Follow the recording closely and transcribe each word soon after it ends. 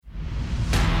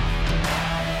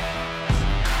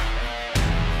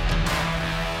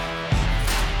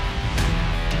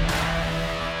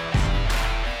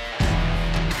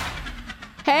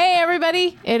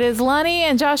everybody. It is Lonnie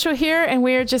and Joshua here, and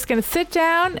we're just going to sit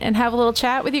down and have a little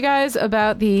chat with you guys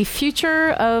about the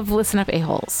future of Listen Up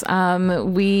A-Holes.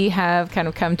 We have kind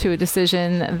of come to a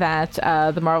decision that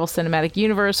the Marvel Cinematic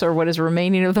Universe, or what is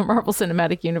remaining of the Marvel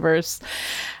Cinematic Universe,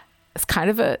 is kind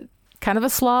of a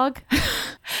slog.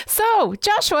 So,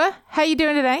 Joshua, how you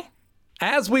doing today?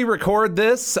 As we record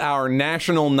this, our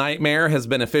national nightmare has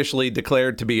been officially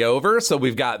declared to be over. So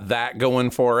we've got that going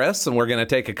for us. And we're going to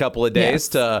take a couple of days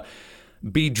to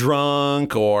be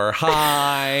drunk or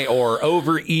high or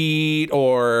overeat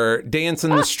or dance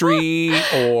in the street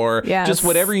or just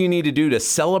whatever you need to do to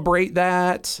celebrate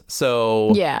that.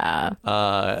 So, that's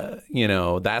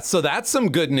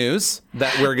some good news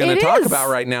that we're going to talk about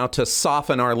right now to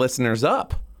soften our listeners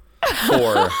up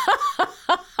for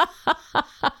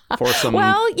some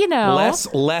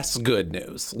less good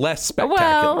news, less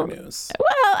spectacular news. Well,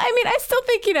 I mean, I still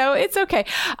think, it's okay.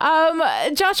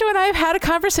 Joshua and I have had a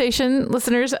conversation,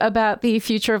 listeners, about the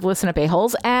future of Listen Up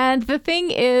A-Holes. And the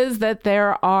thing is that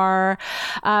there are,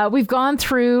 we've gone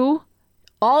through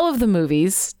all of the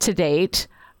movies to date,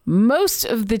 most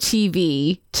of the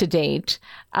TV to date.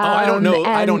 I don't know.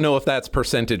 I don't know if that's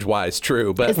percentage-wise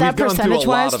true, but we've gone through a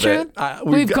lot of it.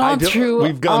 We've gone through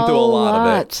a lot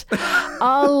of it.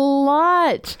 A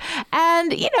lot.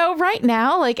 And, right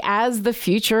now, like as the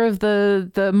future of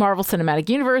the Marvel Cinematic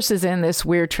Universe is in this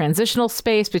weird transitional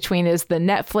space between is the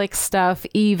Netflix stuff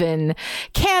even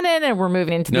canon and we're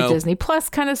moving into the Disney Plus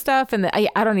kind of stuff. And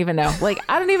I don't even know.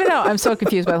 I'm so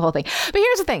confused by the whole thing. But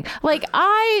here's the thing. Like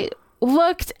I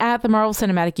looked at the Marvel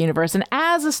Cinematic Universe, and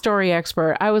as a story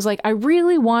expert, I was like, I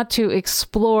really want to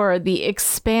explore the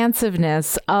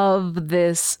expansiveness of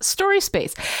this story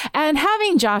space. And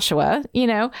having Joshua,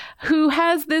 who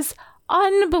has this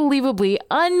unbelievably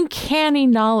uncanny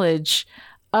knowledge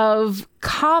of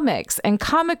comics and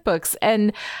comic books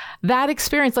and that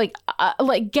experience, like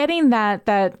getting that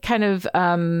kind of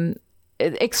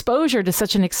exposure to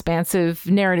such an expansive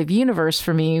narrative universe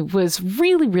for me was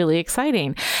really, really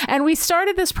exciting. And we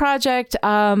started this project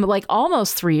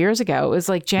almost 3 years ago. It was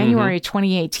like January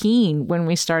 2018 when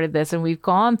we started this, and we've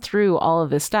gone through all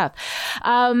of this stuff.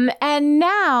 And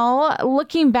now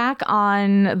looking back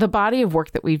on the body of work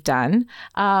that we've done,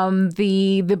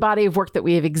 the body of work that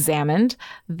we have examined,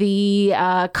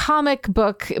 the comic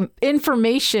book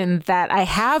information that I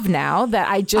have now that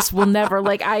I just will never,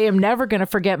 I am never going to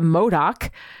forget MODOK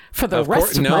for the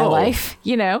rest of my life.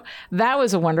 That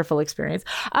was a wonderful experience.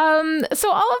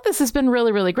 So all of this has been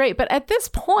really, really great. But at this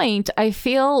point, I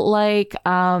feel like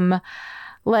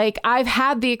I've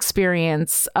had the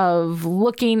experience of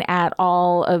looking at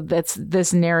all of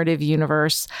this narrative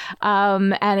universe.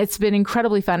 And it's been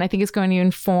incredibly fun. I think it's going to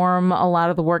inform a lot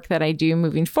of the work that I do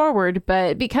moving forward.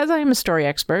 But because I'm a story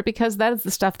expert, because that is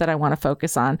the stuff that I want to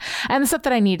focus on and the stuff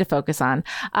that I need to focus on,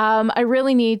 I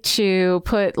really need to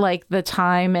put the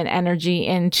time and energy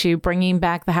into bringing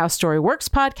back the How Story Works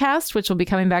podcast, which will be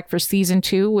coming back for season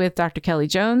 2 with Dr. Kelly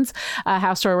Jones,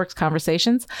 How Story Works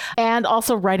Conversations, and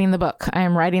also writing the book. I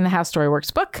am writing the How Story Works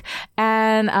book,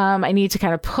 and I need to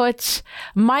kind of put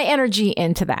my energy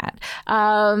into that.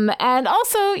 And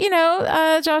also,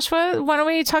 Joshua, why don't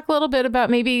we talk a little bit about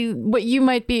maybe what you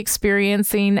might be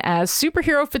experiencing as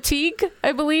superhero fatigue,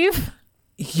 I believe?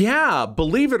 Yeah,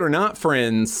 believe it or not,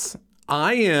 friends,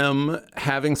 I am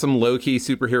having some low-key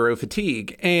superhero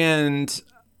fatigue, and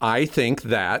I think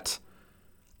that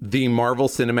the Marvel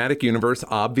Cinematic Universe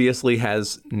obviously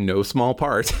has no small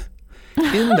part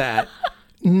in that.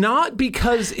 Not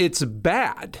because it's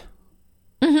bad.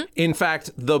 In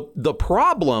fact, the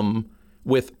problem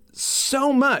with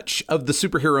so much of the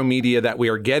superhero media that we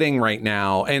are getting right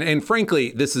now, and frankly,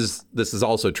 this is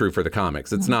also true for the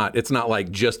comics. It's not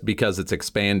like just because it's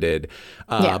expanded,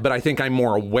 but I think I'm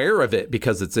more aware of it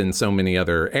because it's in so many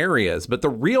other areas. But the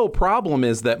real problem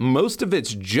is that most of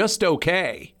it's just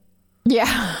okay.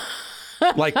 Yeah.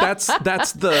 That's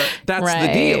the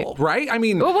deal, right? I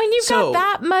mean, well, when you've got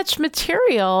that much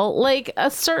material, a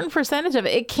certain percentage of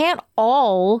it can't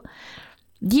all,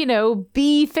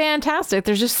 be fantastic.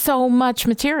 There's just so much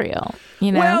material,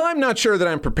 Well, I'm not sure that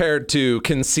I'm prepared to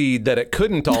concede that it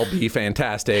couldn't all be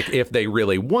fantastic if they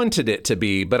really wanted it to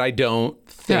be, but I don't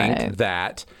think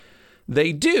that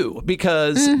they do,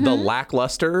 because the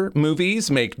lackluster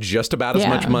movies make just about as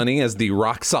much money as the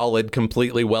rock solid,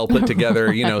 completely well put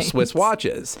together, Swiss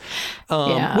watches,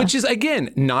 which is,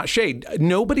 again, not shade.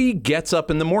 Nobody gets up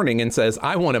in the morning and says,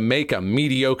 I want to make a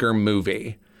mediocre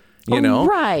movie,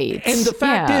 Right. And the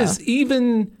fact is,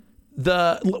 even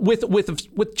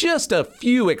with just a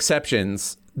few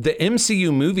exceptions, the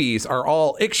MCU movies are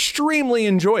all extremely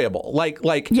enjoyable.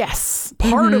 Yes.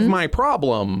 Part of my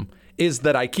problem is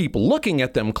that I keep looking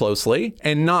at them closely,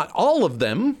 and not all of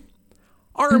them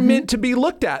are meant to be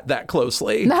looked at that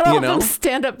closely. Not all of them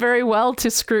stand up very well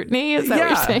to scrutiny. Is that what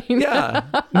you're saying? Yeah.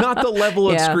 Not the level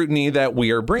of scrutiny that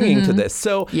we are bringing to this.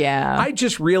 So I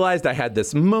just realized I had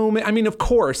this moment. I mean, of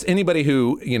course, anybody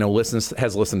who,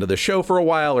 has listened to the show for a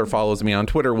while or follows me on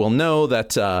Twitter will know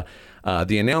that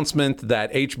the announcement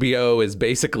that HBO is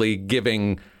basically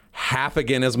giving half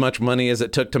again as much money as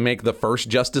it took to make the first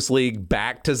Justice League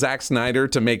back to Zack Snyder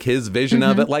to make his vision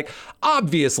of it. Like,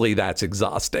 obviously that's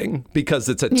exhausting because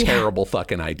it's a terrible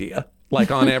fucking idea, like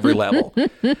on every level.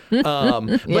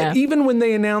 But even when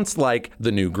they announced like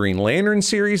the new Green Lantern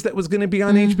series that was going to be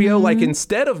on HBO, like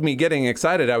instead of me getting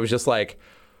excited, I was just like,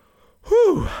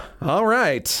 whew, all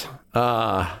right,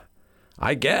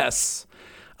 I guess.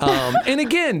 And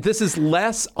again, this is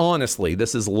less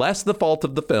the fault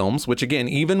of the films, which again,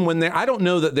 even when I don't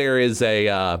know that there is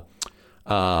a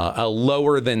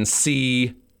lower than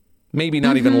C, maybe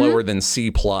not even lower than C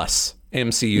plus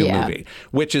MCU movie,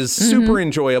 which is super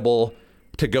enjoyable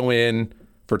to go in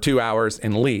for 2 hours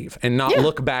and leave and not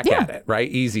look back at it, right?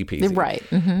 Easy peasy. Right.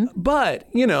 But,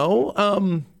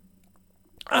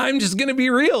 I'm just going to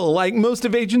be real. Like, most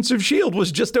of Agents of S.H.I.E.L.D.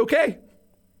 was just okay.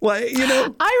 Like,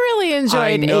 I really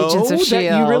enjoyed Agents of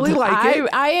S.H.I.E.L.D. You really like it.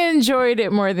 I enjoyed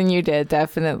it more than you did,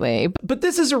 definitely. But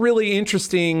this is a really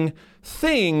interesting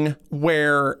thing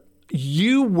where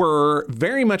you were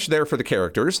very much there for the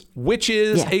characters, which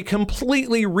is a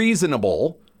completely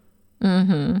reasonable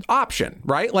option,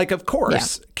 right? Like, of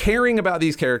course, caring about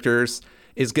these characters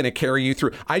is going to carry you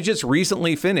through. I just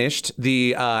recently finished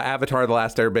the Avatar: The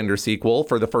Last Airbender sequel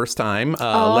for the first time,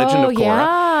 Legend of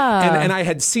Korra. And I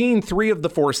had seen 3 of the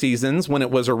 4 seasons when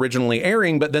it was originally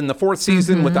airing, but then the 4th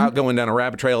season, without going down a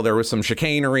rabbit trail, there was some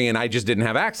chicanery and I just didn't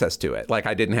have access to it. Like,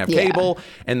 I didn't have cable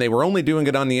and they were only doing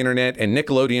it on the internet, and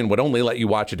Nickelodeon would only let you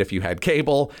watch it if you had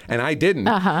cable, and I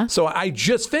didn't. So I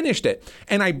just finished it.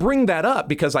 And I bring that up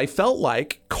because I felt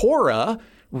like Korra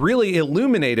really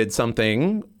illuminated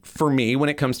something for me when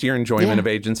it comes to your enjoyment of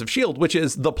Agents of S.H.I.E.L.D., which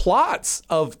is the plots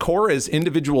of Korra's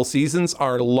individual seasons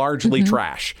are largely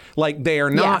trash. Like, they are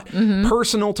not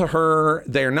personal to her.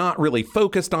 They're not really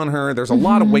focused on her. There's a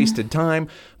lot of wasted time.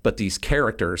 But these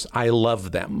characters, I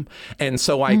love them. And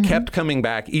so I kept coming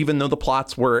back, even though the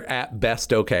plots were at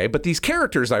best okay. But these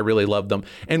characters, I really loved them.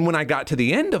 And when I got to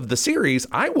the end of the series,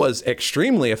 I was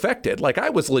extremely affected. Like, I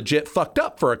was legit fucked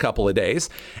up for a couple of days.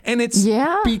 And it's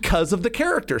because of the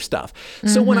character stuff.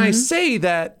 So when I say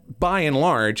that, by and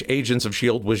large, Agents of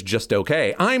S.H.I.E.L.D. was just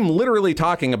okay, I'm literally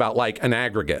talking about like an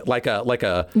aggregate, like an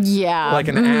average. Yeah,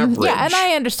 and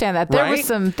I understand that.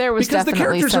 There was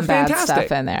definitely some bad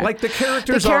stuff in there. Like, the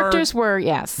characters were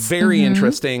very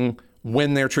interesting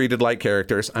when they're treated like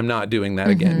characters. I'm not doing that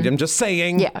again. I'm just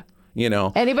saying.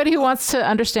 Anybody who wants to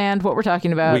understand what we're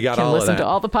talking about can listen to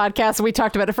all the podcasts. We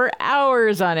talked about it for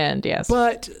hours on end. Yes.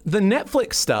 But the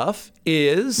Netflix stuff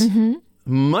is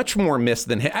much more miss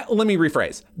than hit. Let me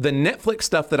rephrase. The Netflix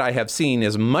stuff that I have seen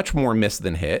is much more miss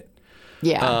than hit.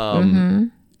 Yeah.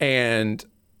 And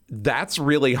that's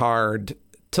really hard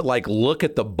to like look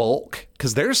at the bulk,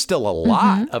 because there's still a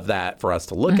lot of that for us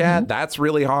to look at. That's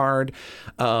really hard.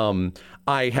 I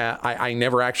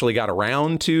never actually got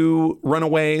around to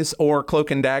Runaways or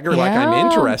Cloak and Dagger. Like, I'm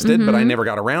interested, but I never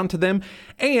got around to them.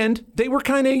 And they were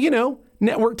kind of,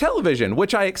 network television,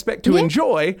 which I expect to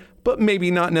enjoy, but maybe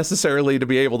not necessarily to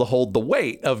be able to hold the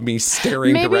weight of me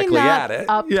staring directly at it.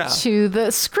 Up to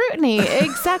the scrutiny.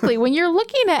 Exactly. When you're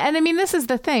looking at, and I mean, this is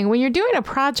the thing, when you're doing a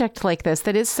project like this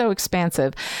that is so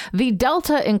expansive, the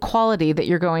delta in quality that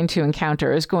you're going to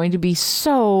encounter is going to be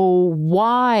so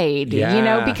wide,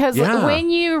 because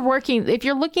when you're working, if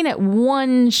you're looking at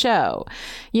one show,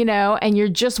 and you're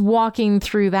just walking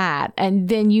through that, and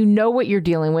then what you're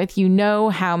dealing with,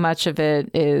 how much of it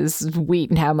is wheat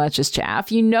and how much is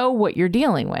chaff, what you're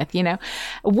dealing with,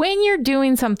 when you're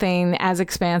doing something as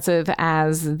expansive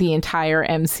as the entire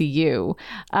MCU,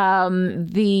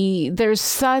 there's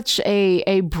such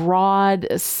a broad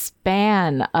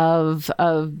span of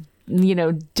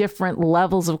different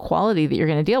levels of quality that you're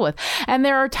going to deal with. And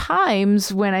there are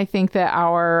times when I think that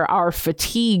our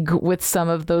fatigue with some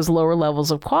of those lower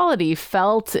levels of quality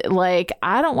felt like,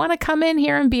 I don't want to come in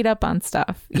here and beat up on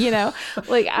stuff,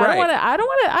 like I don't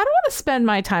want to spend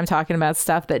my time talking about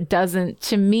stuff that doesn't,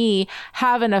 to me,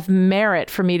 have enough merit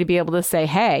for me to be able to say,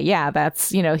 hey,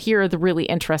 that's, here are the really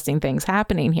interesting things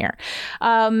happening here.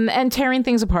 And tearing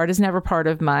things apart is never part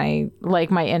of my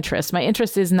interest. My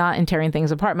interest is not in tearing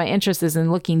things apart. My interest is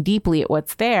in looking deeply at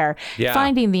what's there,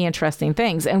 finding the interesting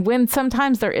things. And when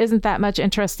sometimes there isn't that much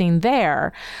interesting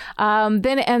there,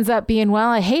 then it ends up being, well,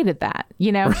 I hated that,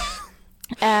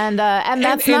 And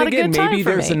that's not again, a good time maybe for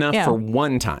there's me. enough for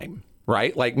one time,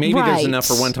 right? Like maybe there's enough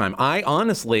for one time. I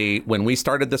honestly, when we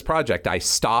started this project, I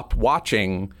stopped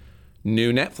watching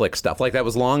new Netflix stuff. Like that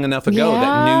was long enough ago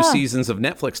that new seasons of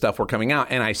Netflix stuff were coming out,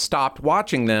 and I stopped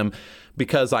watching them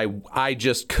because I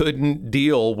just couldn't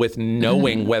deal with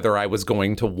knowing whether I was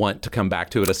going to want to come back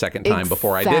to it a second time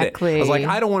before I did it. I was like,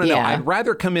 I don't want to know. I'd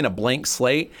rather come in a blank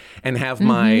slate and have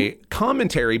my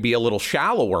commentary be a little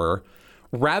shallower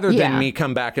rather than me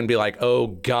come back and be like, oh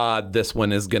God, this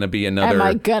one is going to be another. Am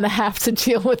I going to have to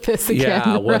deal with this again?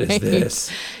 Yeah, what is this?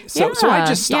 So I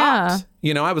just stopped.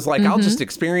 You know, I was like, I'll just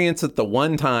experience it the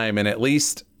one time, and at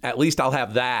least I'll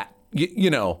have that. You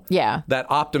know, that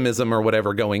optimism or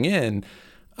whatever going in.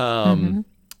 And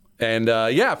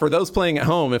for those playing at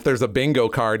home, if there's a bingo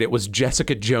card, it was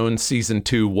Jessica Jones season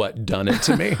 2. What done it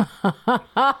to me?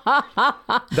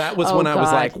 That was when I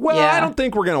was like, well, I don't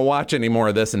think we're going to watch any more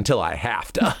of this until I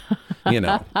have to. You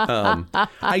know,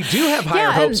 I do have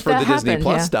higher hopes for the Disney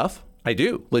Plus stuff. I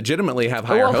do legitimately have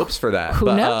higher hopes for that. Who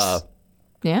knows?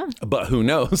 But who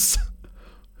knows?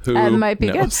 It might be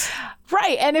good.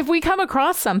 Right. And if we come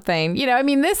across something, you know, I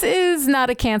mean, this is not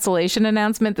a cancellation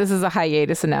announcement. This is a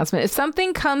hiatus announcement. If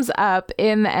something comes up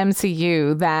in the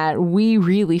MCU that we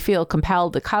really feel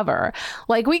compelled to cover,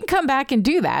 like we can come back and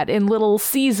do that in little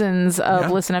seasons of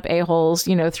Listen Up A-Holes,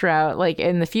 you know, throughout like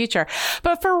in the future.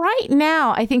 But for right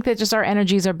now, I think that just our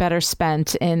energies are better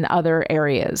spent in other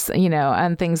areas, you know,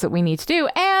 and things that we need to do.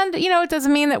 And, you know, it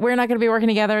doesn't mean that we're not going to be working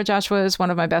together. Joshua is one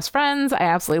of my best friends. I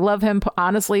absolutely love him.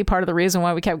 Honestly, part of the reason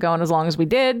why we kept going as long as we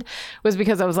did was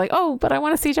because I was like, oh, but I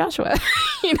want to see Joshua.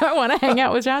 You know, I want to hang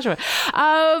out with Joshua.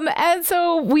 And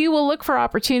so we will look for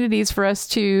opportunities for us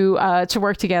to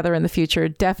work together in the future,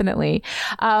 definitely.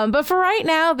 But for right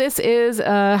now, this is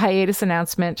a hiatus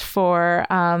announcement for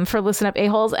Listen Up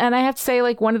A-Holes. And I have to say,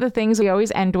 like, one of the things we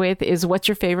always end with is, what's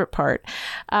your favorite part?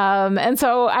 And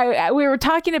so we were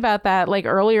talking about that like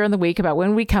earlier in the week, about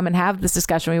when we come and have this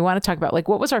discussion, we want to talk about like,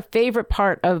 what was our favorite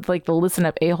part of like the Listen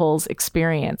Up A-Holes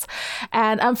experience?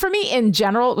 And for me, in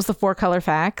general, it was the 4-color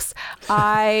facts.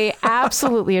 I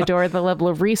absolutely adore the level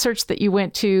of research that you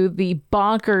went to, the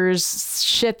bonkers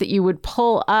shit that you would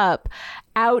pull up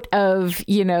out of,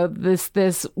 you know,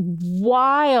 this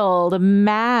wild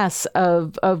mass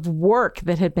of work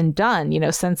that had been done, you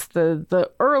know, since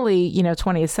the early, you know,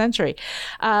 20th century.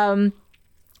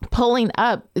 Pulling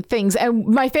up things. And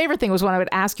my favorite thing was when I would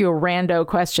ask you a rando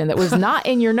question that was not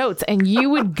in your notes, and you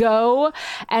would go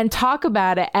and talk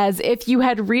about it as if you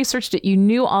had researched it. You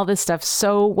knew all this stuff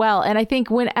so well. And I think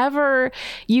whenever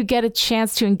you get a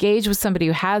chance to engage with somebody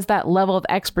who has that level of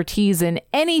expertise in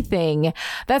anything,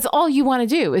 that's all you want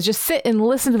to do, is just sit and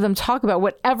listen to them talk about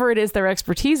whatever it is their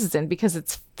expertise is in, because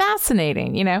it's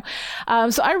fascinating, you know?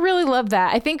 So I really love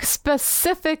that. I think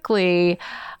specifically,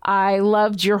 I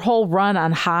loved your whole run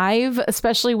on Hive,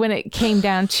 especially when it came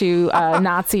down to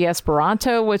Nazi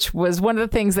Esperanto, which was one of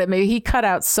the things that maybe he cut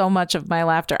out so much of my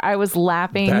laughter. I was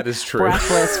laughing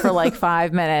breathless for like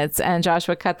 5 minutes, and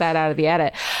Joshua cut that out of the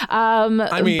edit.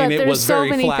 I mean, it was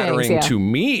very flattering to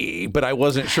me, but I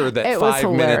wasn't sure that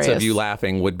 5 minutes of you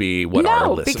laughing would be what our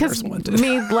listeners wanted.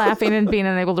 Me laughing and being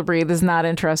unable to breathe is not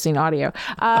interesting audio.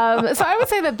 So I would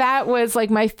say that was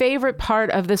like my favorite part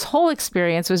of this whole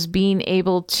experience, was being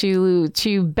able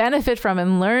to benefit from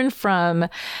and learn from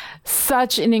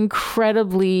such an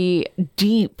incredibly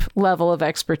deep level of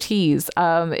expertise.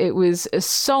 It was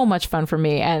so much fun for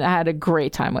me, and I had a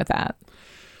great time with that.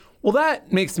 Well,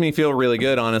 that makes me feel really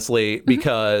good, honestly,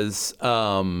 because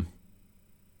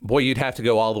boy, you'd have to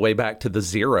go all the way back to the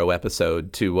 0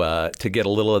 episode to get a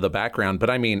little of the background. But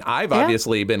I mean, I've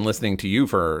obviously been listening to you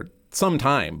for some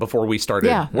time before we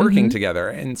started working together.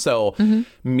 And so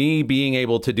me being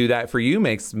able to do that for you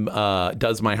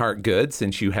does my heart good,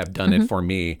 since you have done it for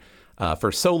me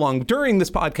for so long during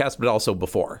this podcast, but also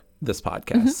before this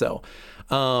podcast. So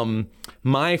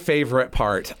my favorite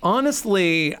part,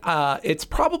 honestly, it's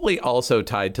probably also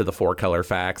tied to the 4-color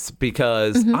facts,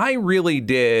 because I really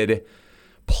did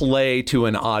play to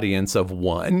an audience of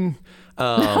one.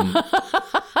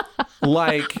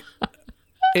 Like,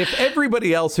 if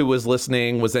everybody else who was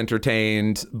listening was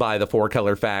entertained by the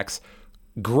 4-color facts,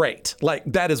 great. Like,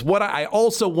 that is what I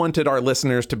also wanted our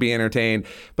listeners to be entertained.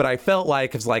 But I felt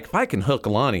like, it's like, if I can hook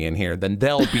Lonnie in here, then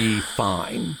they'll be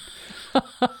fine.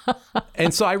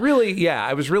 And so I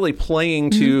was really playing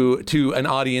to an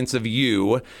audience of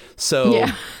you. So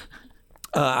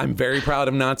I'm very proud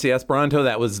of Nazi Esperanto.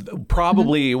 That was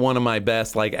probably one of my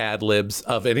best like ad libs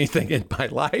of anything in my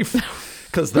life.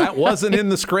 Because that wasn't in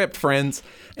the script, friends.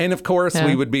 And of course,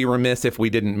 we would be remiss if we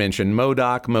didn't mention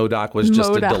MODOK. MODOK was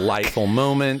just a delightful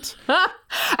moment.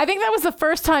 I think that was the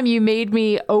first time you made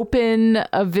me open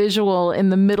a visual in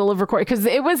the middle of recording, because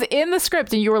it was in the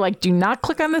script and you were like, do not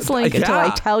click on this link until I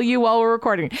tell you while we're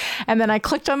recording. And then I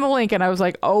clicked on the link and I was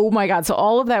like, oh my God. So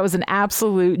all of that was an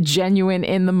absolute genuine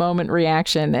in the moment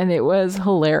reaction. And it was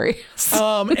hilarious.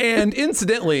 And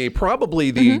incidentally,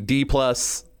 probably the D+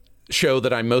 show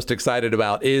that I'm most excited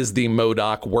about is the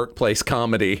MODOK workplace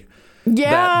comedy.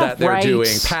 That they're doing.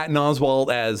 Patton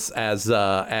Oswalt as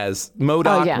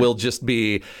MODOK will just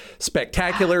be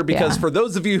spectacular, because for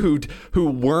those of you who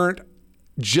weren't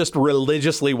just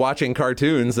religiously watching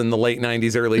cartoons in the late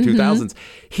 90s, early 2000s,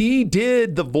 he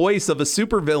did the voice of a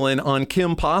supervillain on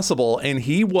Kim Possible, and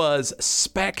he was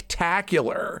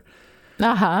spectacular.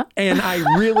 And I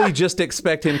really just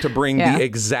expect him to bring the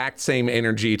exact same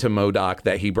energy to MODOK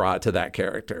that he brought to that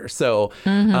character. So,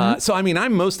 so I mean,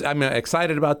 I'm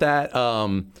excited about that.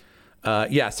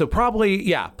 So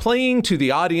probably, playing to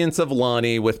the audience of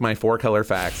Lonnie with my 4-color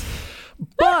facts.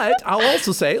 But I'll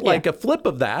also say, like, a flip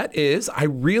of that is I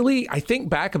think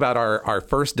back about our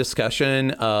first discussion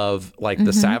of, like,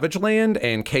 the Savage Land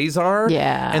and Ka-Zar.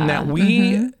 And that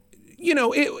we, you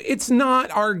know, it's not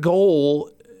our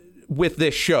goal with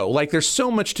this show. Like, there's so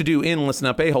much to do in Listen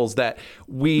Up A-Holes that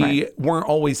we weren't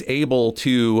always able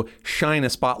to shine a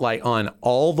spotlight on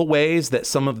all the ways that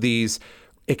some of these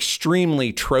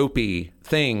extremely tropey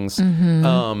things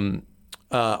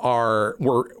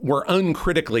were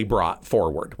uncritically brought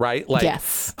forward, right? Like,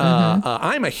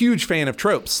 I'm a huge fan of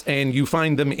tropes, and you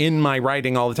find them in my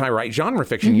writing all the time, right? Genre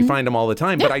fiction, you find them all the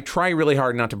time, but I try really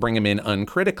hard not to bring them in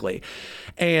uncritically.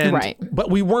 And but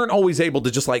we weren't always able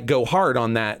to just like go hard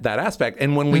on that aspect.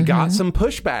 And when we got some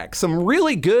pushback, some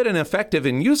really good and effective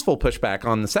and useful pushback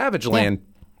on the Savage Land,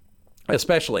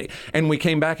 especially, and we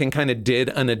came back and kind of did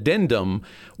an addendum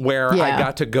where I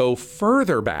got to go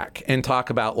further back and talk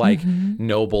about like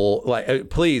noble, like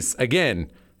please, again,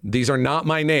 these are not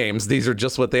my names, these are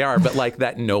just what they are, but like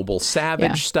that noble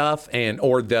savage stuff, and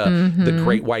or the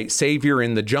great white savior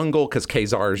in the jungle, because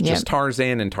Ka-Zar is just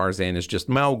Tarzan and Tarzan is just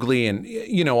Mowgli, and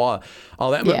you know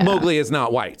all that. Mowgli is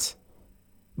not white.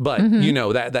 But, you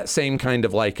know, that same kind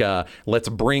of like, let's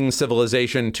bring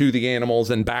civilization to the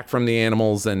animals and back from the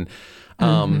animals. And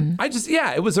I just,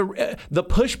 it was the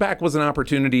pushback was an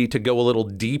opportunity to go a little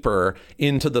deeper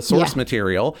into the source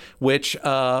material, which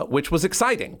was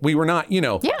exciting. We were not,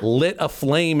 lit a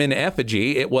flame in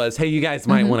effigy. It was, hey, you guys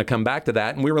might want to come back to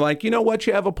that. And we were like, you know what,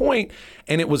 you have a point.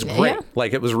 And it was great.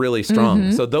 Like, it was really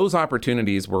strong. So those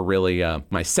opportunities were really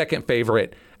my second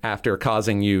favorite, after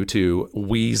causing you to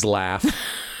wheeze laugh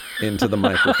into the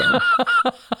microphone.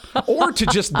 Or to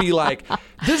just be like,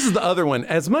 this is the other one.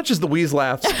 As much as the wheeze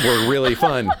laughs were really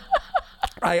fun,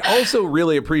 I also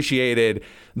really appreciated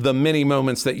the many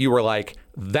moments that you were like,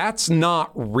 that's not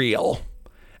real.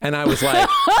 And I was like,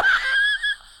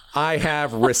 I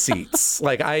have receipts.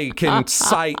 Like, I can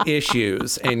cite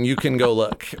issues and you can go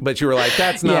look. But you were like,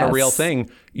 that's not a real thing.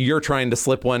 You're trying to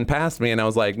slip one past me. And I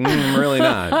was like, really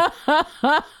not.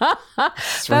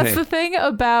 That's the thing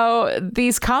about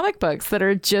these comic books that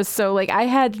are just so, like, I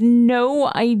had no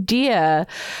idea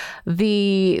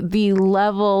the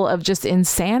level of just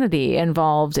insanity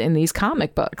involved in these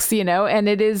comic books, you know, and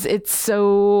it's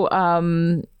so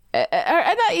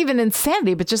not even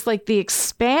insanity, but just like the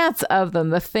expanse of them,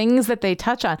 the things that they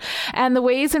touch on, and the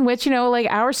ways in which, you know, like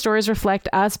our stories reflect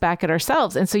us back at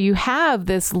ourselves. And so you have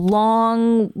this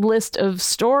long list of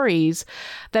stories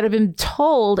that have been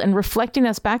told and reflecting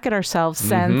us back at ourselves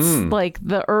since like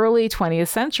the early 20th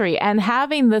century, and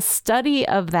having the study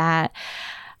of that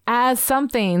as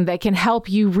something that can help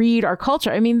you read our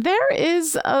culture. I mean, there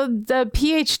is the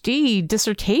PhD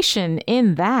dissertation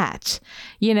in that,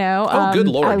 you know. Oh, good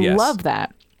Lord, I love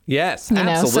that. Yes,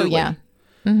 absolutely. So,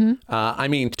 yeah. I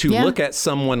mean, to look at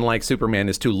someone like Superman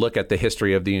is to look at the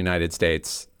history of the United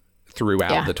States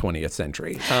throughout the 20th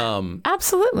century.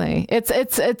 Absolutely.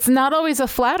 It's not always a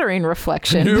flattering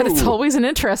reflection, but it's always an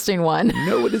interesting one.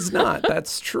 No, it is not.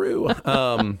 That's true.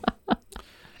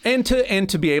 And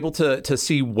to be able to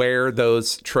see where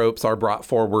those tropes are brought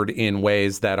forward in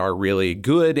ways that are really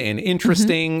good and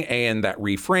interesting, and that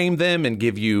reframe them and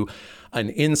give you an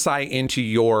insight into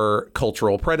your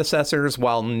cultural predecessors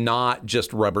while not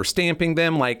just rubber stamping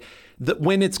them. Like,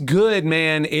 when it's good,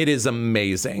 man, it is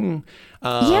amazing.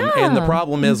 And the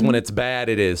problem is when it's bad,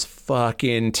 it is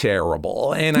fucking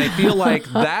terrible. And I feel like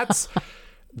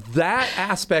that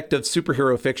aspect of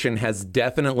superhero fiction has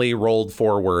definitely rolled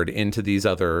forward into these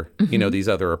other, these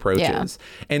other approaches.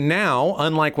 Yeah. And now,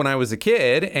 unlike when I was a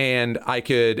kid and I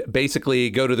could basically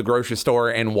go to the grocery store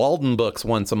and Walden Books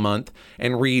once a month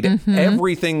and read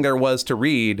everything there was to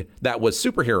read that was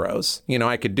superheroes,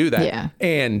 I could do that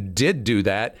and did do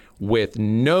that with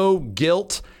no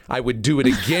guilt. I would do it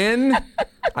again.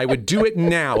 I would do it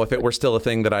now if it were still a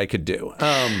thing that I could do.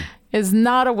 Is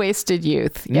not a wasted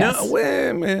youth. Yes. No,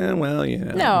 well,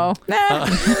 No.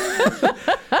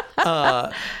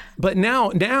 But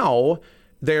now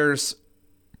there's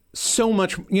so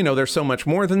much, there's so much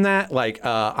more than that. Like,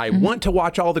 I want to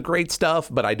watch all the great stuff,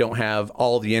 but I don't have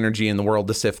all the energy in the world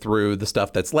to sift through the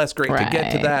stuff that's less great to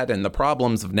get to that, and the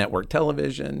problems of network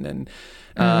television. And,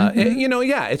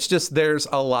 it's just, there's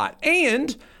a lot.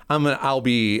 And I'll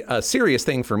be a serious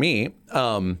thing for me.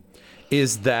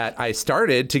 Is that I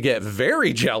started to get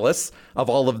very jealous of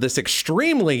all of this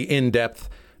extremely in-depth,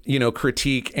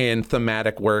 critique and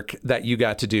thematic work that you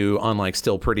got to do on like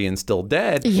Still Pretty and Still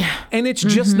Dead. Yeah. And it's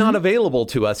just not available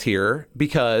to us here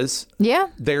because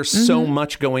there's so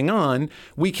much going on.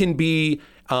 We can be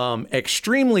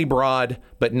extremely broad,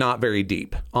 but not very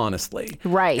deep, honestly.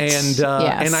 Right. And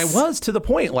and I was to the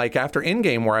point, like after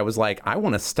Endgame, where I was like, I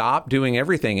want to stop doing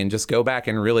everything and just go back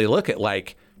and really look at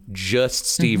like just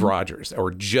Steve Rogers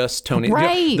or just Tony,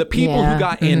 the people who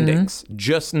got endings,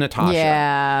 just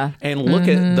Natasha, and look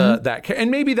at that.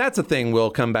 And maybe that's a thing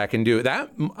we'll come back and do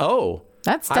that.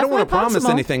 That's definitely I don't want to promise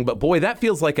possible. anything, but boy, that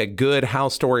feels like a good How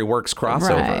Story Works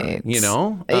crossover,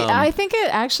 I think it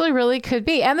actually really could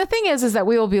be. And the thing is that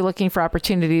we will be looking for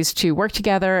opportunities to work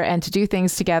together and to do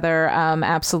things together,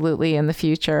 absolutely, in the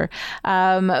future.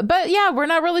 But yeah, we're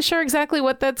not really sure exactly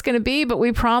what that's going to be, but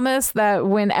we promise that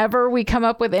whenever we come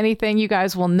up with anything, you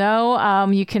guys will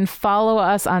know. You can follow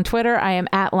us on Twitter. I am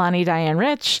at Lonnie Diane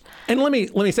Rich. And let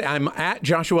me say, I'm at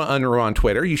Joshua Unruh on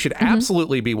Twitter. You should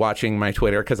absolutely be watching my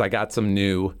Twitter because I got some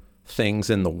new things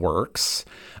in the works.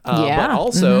 But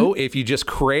also, if you just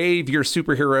crave your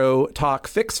superhero talk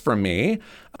fix from me,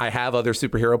 I have other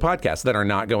superhero podcasts that are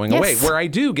not going away, where I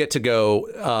do get to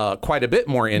go quite a bit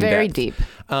more in Very depth. Deep.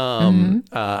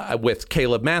 With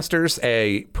Caleb Masters,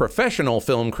 a professional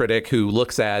film critic who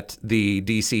looks at the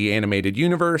DC animated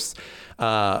universe,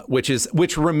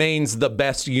 which remains the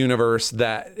best universe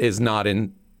that is not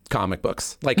in comic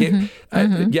books. Like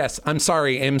yes, I'm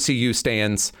sorry, MCU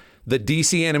stands. The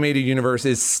DC animated universe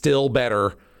is still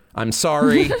better. I'm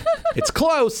sorry. It's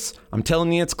close. I'm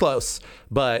telling you it's close.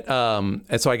 But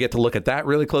and so I get to look at that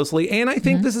really closely. And I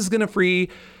think this is going to free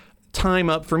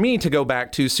time up for me to go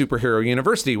back to Superhero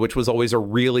University, which was always a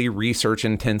really research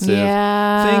intensive thing.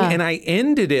 And I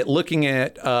ended it looking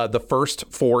at the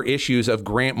first 4 issues of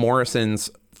Grant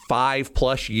Morrison's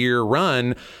 5+ year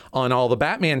run on all the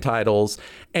Batman titles.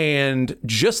 And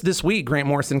just this week, Grant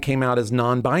Morrison came out as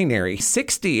non-binary.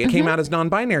 60, it came out as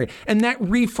non-binary. And that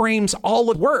reframes all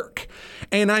of work.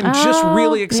 And I'm just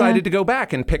really excited to go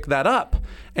back and pick that up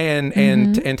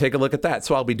and take a look at that.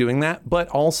 So I'll be doing that. But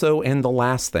also, and the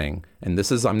last thing, and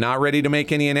this is, I'm not ready to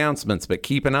make any announcements, but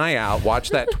keep an eye out, watch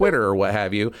that Twitter or what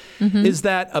have you, is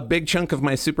that a big chunk of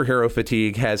my superhero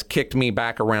fatigue has kicked me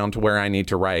back around to where I need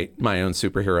to write my own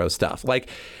superhero stuff. Like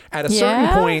at a certain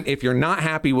point, if you're not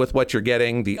happy with what you're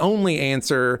getting, the only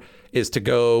answer is to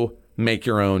go make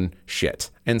your own shit.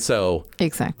 And so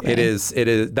it is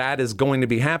that is going to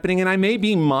be happening. And I may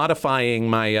be modifying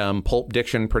my Pulp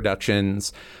Diction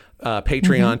Productions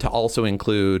Patreon to also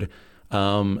include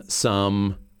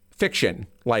some fiction,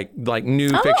 like new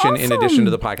fiction in addition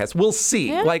to the podcast. We'll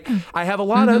see. Like I have a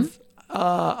lot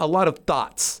of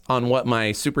thoughts on what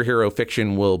my superhero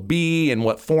fiction will be and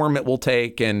what form it will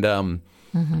take. And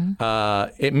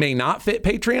it may not fit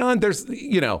Patreon. There's,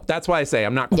 that's why I say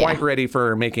I'm not quite ready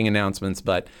for making announcements,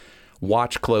 but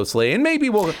watch closely. And maybe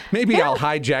I'll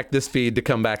hijack this feed to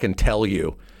come back and tell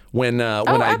you when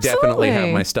I definitely have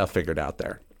my stuff figured out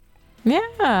there. Yeah,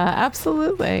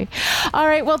 absolutely. All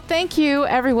right. Well, thank you,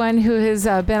 everyone who has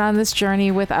been on this journey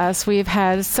with us. We've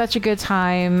had such a good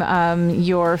time.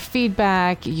 Your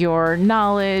feedback, your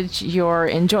knowledge, your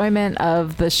enjoyment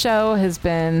of the show has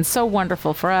been so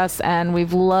wonderful for us. And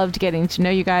we've loved getting to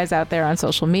know you guys out there on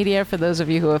social media, for those of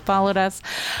you who have followed us.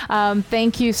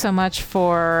 Thank you so much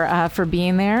for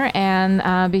being there.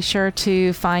 And be sure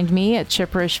to find me at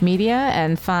Chipperish Media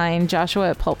and find Joshua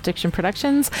at Pulp Diction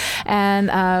Productions.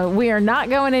 And we are not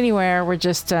going anywhere. We're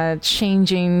just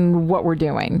changing what we're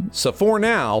doing. So for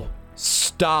now,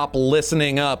 stop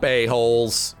listening up,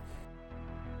 a-holes.